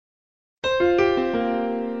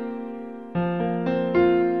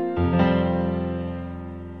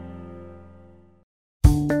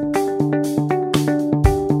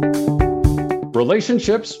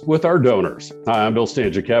Relationships with our donors. Hi, I'm Bill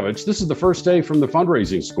Stanczykiewicz. This is the first day from the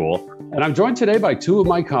fundraising school, and I'm joined today by two of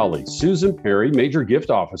my colleagues, Susan Perry, Major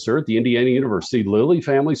Gift Officer at the Indiana University Lilly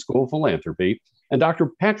Family School of Philanthropy, and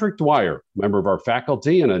Dr. Patrick Dwyer, member of our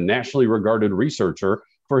faculty and a nationally regarded researcher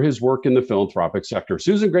for his work in the philanthropic sector.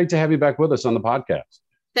 Susan, great to have you back with us on the podcast.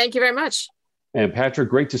 Thank you very much. And Patrick,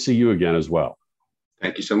 great to see you again as well.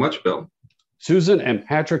 Thank you so much, Bill. Susan and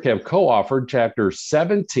Patrick have co-authored Chapter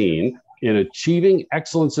 17 in Achieving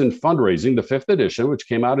Excellence in Fundraising, the 5th edition, which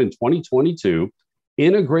came out in 2022,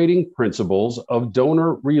 Integrating Principles of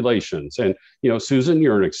Donor Relations. And, Susan,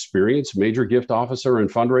 you're an experienced major gift officer and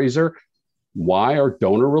fundraiser. Why are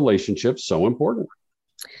donor relationships so important?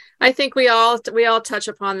 I think we all touch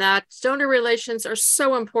upon that. Donor relations are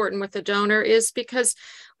so important with the donor is because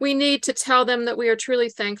we need to tell them that we are truly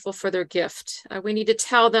thankful for their gift. We need to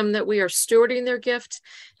tell them that we are stewarding their gift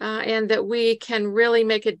and that we can really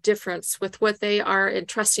make a difference with what they are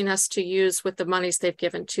entrusting us to use with the monies they've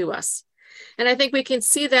given to us. And I think we can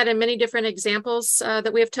see that in many different examples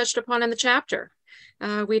that we have touched upon in the chapter.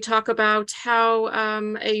 We talk about how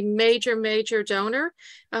a major donor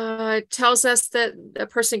tells us that a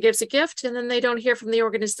person gives a gift and then they don't hear from the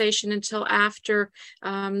organization until after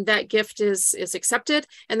that gift is accepted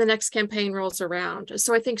and the next campaign rolls around.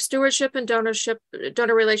 So I think stewardship and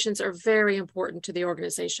donor relations are very important to the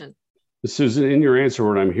organization. Susan, in your answer,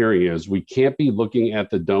 what I'm hearing is we can't be looking at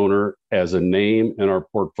the donor as a name in our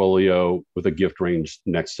portfolio with a gift range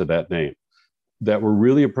next to that name, that we're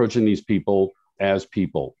really approaching these people as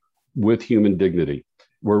people with human dignity.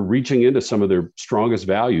 We're reaching into some of their strongest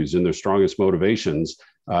values and their strongest motivations.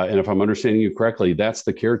 And if I'm understanding you correctly, that's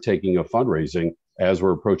the caretaking of fundraising as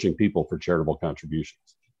we're approaching people for charitable contributions.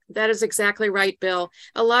 That is exactly right, Bill.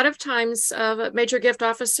 A lot of times major gift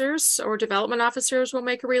officers or development officers will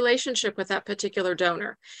make a relationship with that particular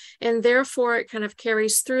donor. And therefore, it kind of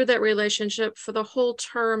carries through that relationship for the whole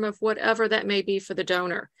term of whatever that may be for the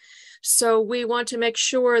donor. So we want to make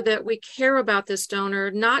sure that we care about this donor,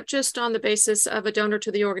 not just on the basis of a donor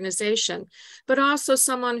to the organization, but also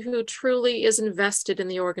someone who truly is invested in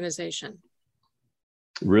the organization.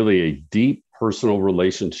 Really a deep personal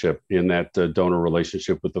relationship in that donor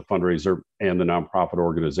relationship with the fundraiser and the nonprofit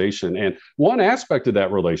organization. And one aspect of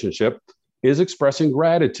that relationship is expressing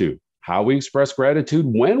gratitude, how we express gratitude,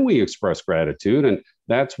 when we express gratitude. And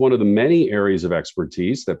that's one of the many areas of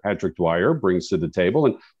expertise that Patrick Dwyer brings to the table.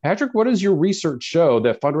 And Patrick, what does your research show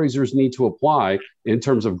that fundraisers need to apply in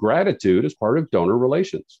terms of gratitude as part of donor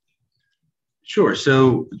relations? Sure.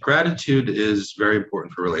 So gratitude is very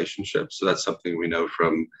important for relationships. So that's something we know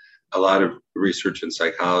from a lot of research in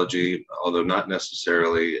psychology, although not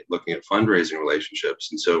necessarily looking at fundraising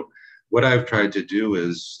relationships. And so what I've tried to do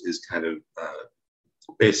is kind of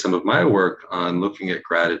base some of my work on looking at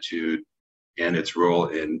gratitude and its role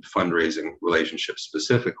in fundraising relationships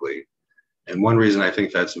specifically. And one reason I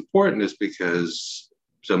think that's important is because,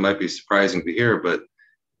 so it might be surprising to hear, but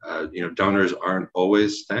donors aren't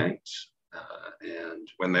always thanked. And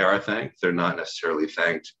when they are thanked, they're not necessarily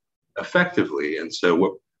thanked effectively. And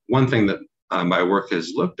so one thing that my work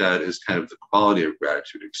has looked at is kind of the quality of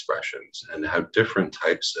gratitude expressions and how different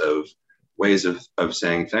types of ways of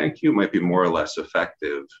saying thank you might be more or less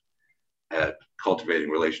effective at cultivating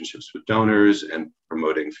relationships with donors and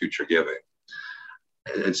promoting future giving.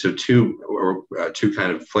 And so two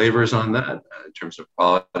kind of flavors on that in terms of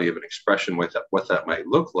quality of an expression, what that might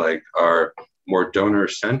look like are more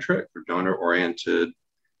donor-centric or donor-oriented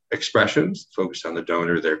expressions focused on the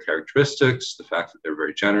donor, their characteristics, the fact that they're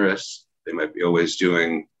very generous. They might be always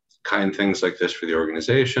doing kind things like this for the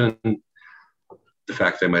organization. The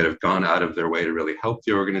fact they might have gone out of their way to really help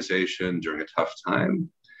the organization during a tough time.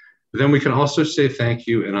 But then we can also say thank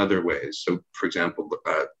you in other ways. So, for example,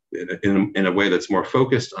 in a way that's more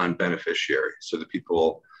focused on beneficiaries, so the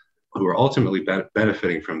people who are ultimately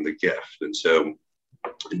benefiting from the gift. And so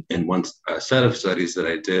in one set of studies that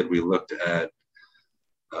I did, we looked at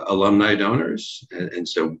alumni donors. And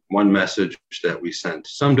so one message that we sent to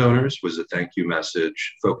some donors was a thank you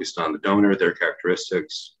message focused on the donor, their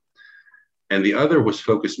characteristics. And the other was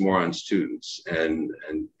focused more on students and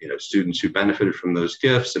students who benefited from those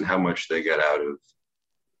gifts and how much they get out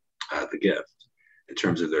of the gift in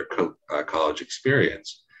terms of their college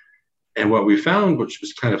experience. And what we found, which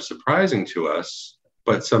was kind of surprising to us,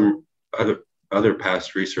 but some other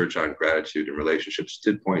past research on gratitude and relationships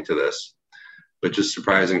did point to this, but just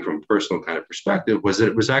surprising from a personal kind of perspective, was that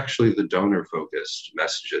it was actually the donor-focused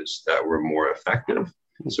messages that were more effective.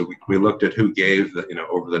 So we looked at who gave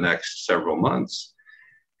over the next several months,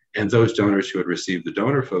 and those donors who had received the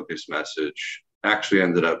donor-focused message actually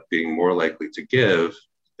ended up being more likely to give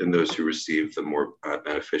than those who receive the more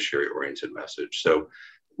beneficiary-oriented message. So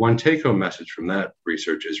one take-home message from that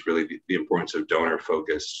research is really the importance of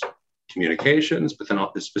donor-focused communications, but then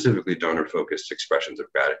specifically donor-focused expressions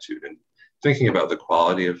of gratitude, and thinking about the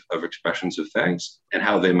quality of expressions of thanks and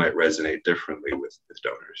how they might resonate differently with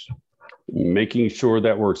donors. Making sure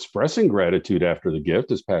that we're expressing gratitude after the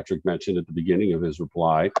gift, as Patrick mentioned at the beginning of his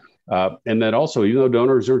reply. And that also, even though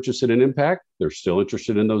donors are interested in impact, they're still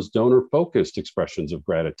interested in those donor-focused expressions of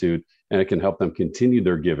gratitude, and it can help them continue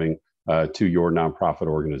their giving to your nonprofit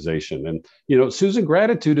organization. And, Susan,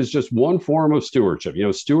 gratitude is just one form of stewardship.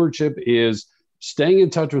 Stewardship is staying in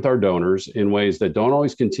touch with our donors in ways that don't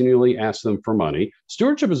always continually ask them for money.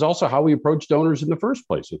 Stewardship is also how we approach donors in the first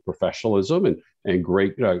place, with professionalism and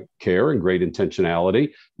great care and great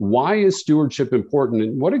intentionality. Why is stewardship important?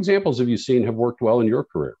 And what examples have you seen have worked well in your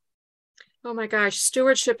career? Oh my gosh,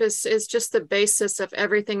 stewardship is just the basis of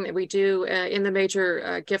everything that we do in the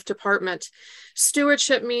major gift department.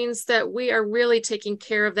 Stewardship means that we are really taking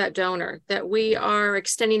care of that donor, that we are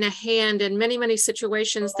extending a hand in many, many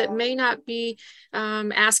situations that may not be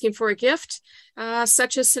asking for a gift,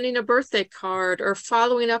 such as sending a birthday card or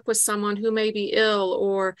following up with someone who may be ill,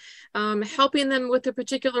 or helping them with a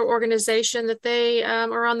particular organization that they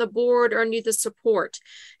are on the board or need the support.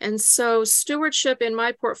 And so stewardship in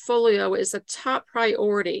my portfolio is a top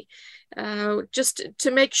priority. Just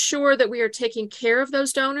to make sure that we are taking care of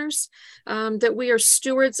those donors, that we are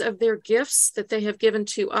stewards of their gifts that they have given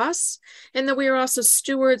to us, and that we are also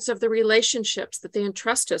stewards of the relationships that they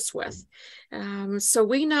entrust us with. So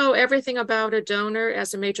we know everything about a donor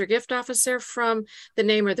as a major gift officer, from the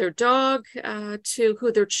name of their dog to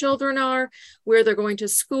who their children are, where they're going to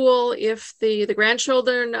school, if the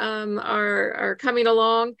grandchildren are coming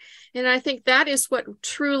along. And I think that is what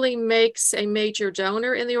truly makes a major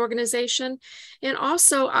donor in the organization. And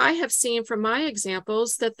also, I have seen from my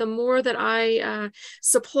examples that the more that I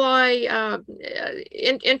supply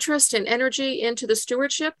interest and energy into the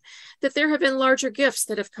stewardship, that there have been larger gifts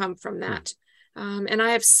that have come from that. And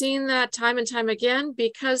I have seen that time and time again,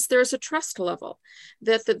 because there's a trust level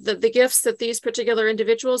that the gifts that these particular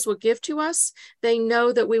individuals will give to us, they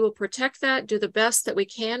know that we will protect that, do the best that we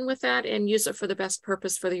can with that, and use it for the best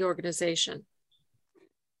purpose for the organization.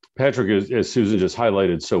 Patrick, as Susan just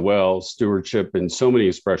highlighted so well, stewardship in so many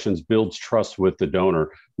expressions builds trust with the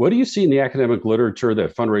donor. What do you see in the academic literature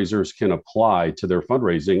that fundraisers can apply to their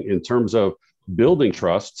fundraising in terms of building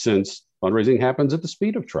trust, since fundraising happens at the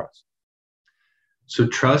speed of trust? So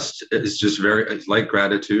trust is just like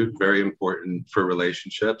gratitude, very important for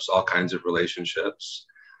relationships, all kinds of relationships.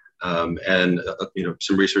 And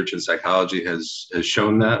some research in psychology has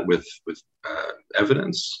shown that with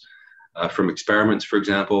evidence from experiments, for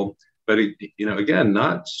example. But again,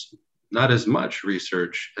 not as much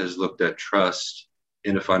research has looked at trust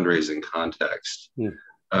in a fundraising context.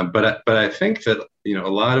 But I think that a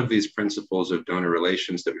lot of these principles of donor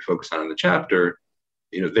relations that we focus on in the chapter,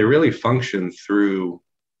 they really function through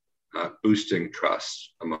boosting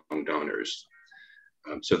trust among donors.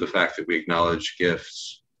 So the fact that we acknowledge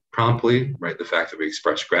gifts promptly, right? The fact that we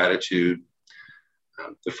express gratitude,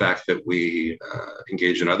 the fact that we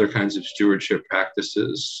engage in other kinds of stewardship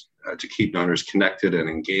practices to keep donors connected and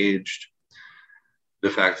engaged, the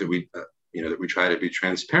fact that we try to be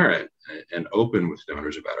transparent and open with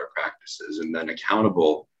donors about our practices, and then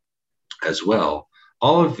accountable as well.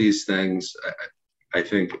 All of these things, I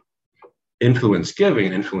think, influence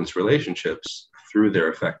giving, influence relationships through their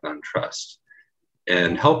effect on trust,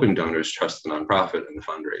 and helping donors trust the nonprofit and the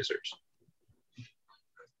fundraisers.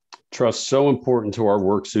 Trust so important to our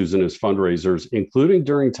work, Susan, as fundraisers, including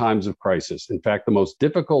during times of crisis. In fact, the most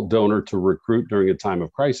difficult donor to recruit during a time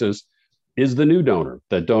of crisis is the new donor.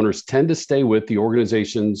 That donors tend to stay with the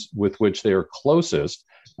organizations with which they are closest.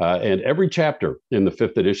 And every chapter in the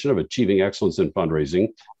 5th edition of Achieving Excellence in Fundraising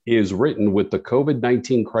is written with the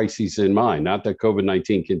COVID-19 crisis in mind. Not that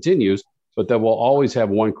COVID-19 continues, but that we'll always have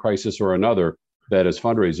one crisis or another that as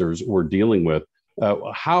fundraisers we're dealing with.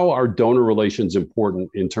 How are donor relations important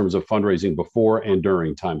in terms of fundraising before and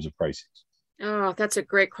during times of crisis? Oh, that's a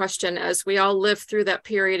great question, as we all lived through that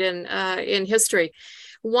period in history.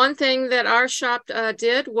 One thing that our shop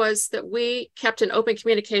did was that we kept an open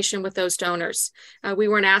communication with those donors. We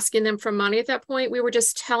weren't asking them for money at that point. We were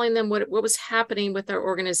just telling them what was happening with our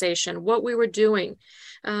organization, what we were doing.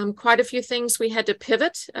 Quite a few things we had to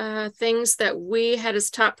pivot, things that we had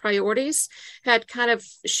as top priorities had kind of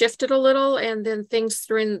shifted a little. And then things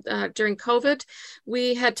during COVID,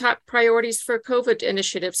 we had top priorities for COVID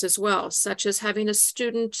initiatives as well, such as having a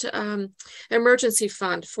student emergency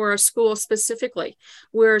fund for our school specifically,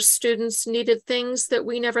 where students needed things that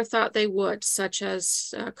we never thought they would, such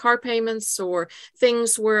as car payments or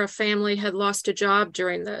things where a family had lost a job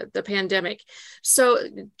during the pandemic. So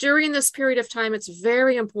during this period of time, it's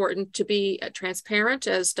very important to be transparent,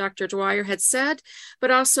 as Dr. Dwyer had said,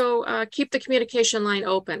 but also keep the communication line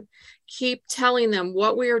open. Keep telling them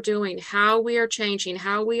what we are doing, how we are changing,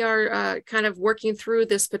 how we are kind of working through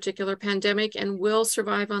this particular pandemic, and will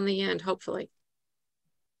survive on the end, hopefully.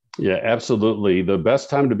 Yeah, absolutely. The best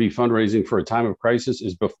time to be fundraising for a time of crisis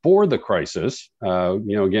is before the crisis.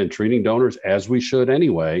 Again, treating donors as we should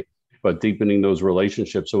anyway, but deepening those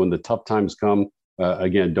relationships. So when the tough times come,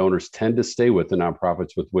 again, donors tend to stay with the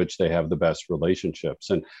nonprofits with which they have the best relationships.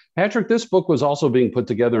 And Patrick, this book was also being put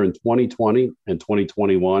together in 2020 and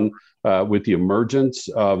 2021 with the emergence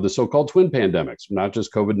of the so-called twin pandemics, not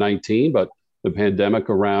just COVID-19, but the pandemic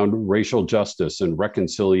around racial justice and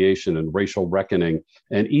reconciliation and racial reckoning.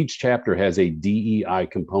 And each chapter has a DEI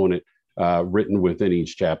component written within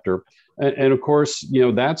each chapter. And of course,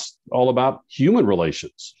 that's all about human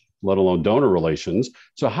relations, let alone donor relations.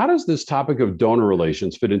 So how does this topic of donor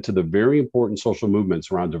relations fit into the very important social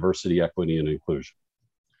movements around diversity, equity, and inclusion?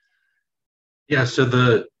 Yeah, so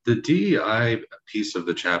the DEI piece of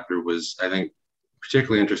the chapter was, I think,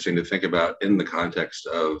 particularly interesting to think about in the context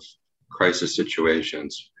of crisis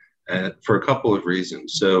situations, and for a couple of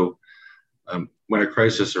reasons. So when a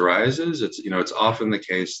crisis arises, it's often the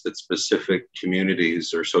case that specific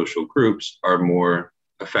communities or social groups are more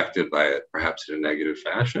affected by it, perhaps in a negative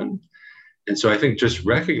fashion. And so I think just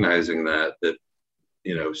recognizing that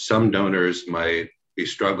some donors might be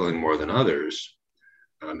struggling more than others,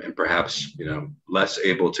 and perhaps less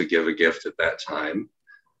able to give a gift at that time,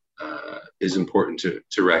 is important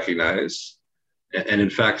to recognize. And in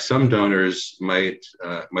fact, some donors might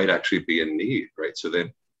actually be in need, right? So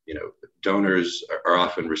that donors are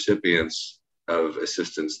often recipients of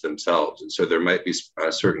assistance themselves, and so there might be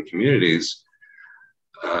certain communities,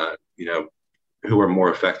 who are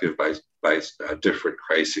more affected by different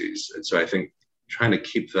crises. And so I think trying to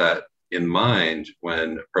keep that in mind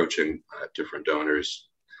when approaching different donors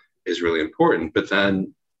is really important. But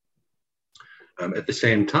then at the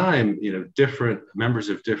same time, different members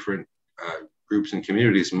of different groups and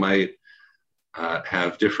communities might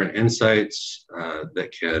have different insights that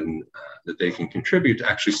they can contribute to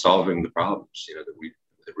actually solving the problems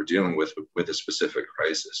that we're dealing with a specific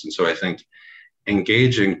crisis. And so I think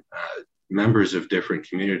engaging members of different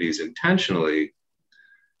communities intentionally,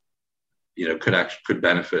 could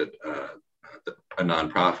benefit a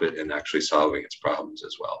nonprofit in actually solving its problems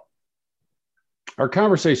as well. Our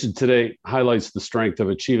conversation today highlights the strength of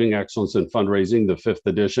Achieving Excellence in Fundraising, the 5th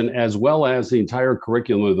edition, as well as the entire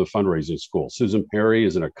curriculum of the fundraising school. Susan Perry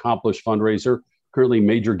is an accomplished fundraiser, currently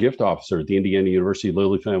major gift officer at the Indiana University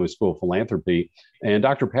Lilly Family School of Philanthropy. And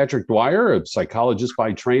Dr. Patrick Dwyer, a psychologist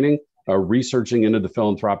by training, researching into the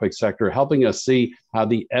philanthropic sector, helping us see how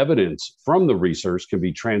the evidence from the research can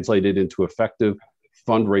be translated into effective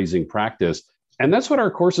fundraising practice. And that's what our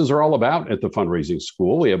courses are all about at the Fundraising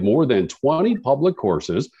School. We have more than 20 public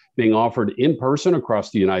courses being offered in person across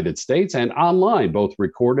the United States and online, both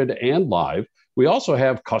recorded and live. We also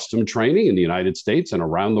have custom training in the United States and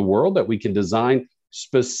around the world that we can design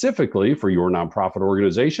specifically for your nonprofit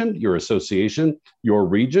organization, your association, your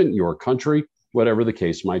region, your country, whatever the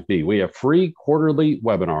case might be. We have free quarterly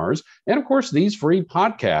webinars, and of course, these free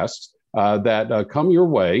podcasts that come your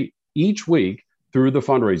way each week through the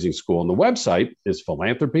Fundraising School. And the website is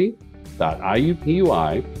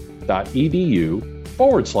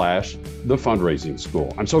philanthropy.iupui.edu/the Fundraising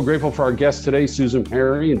School. I'm so grateful for our guests today, Susan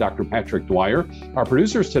Perry and Dr. Patrick Dwyer. Our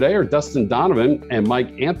producers today are Dustin Donovan and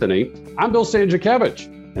Mike Anthony. I'm Bill Stanczykiewicz,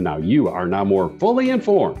 and now you are more fully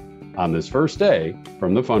informed on this first day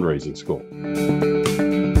from the Fundraising School.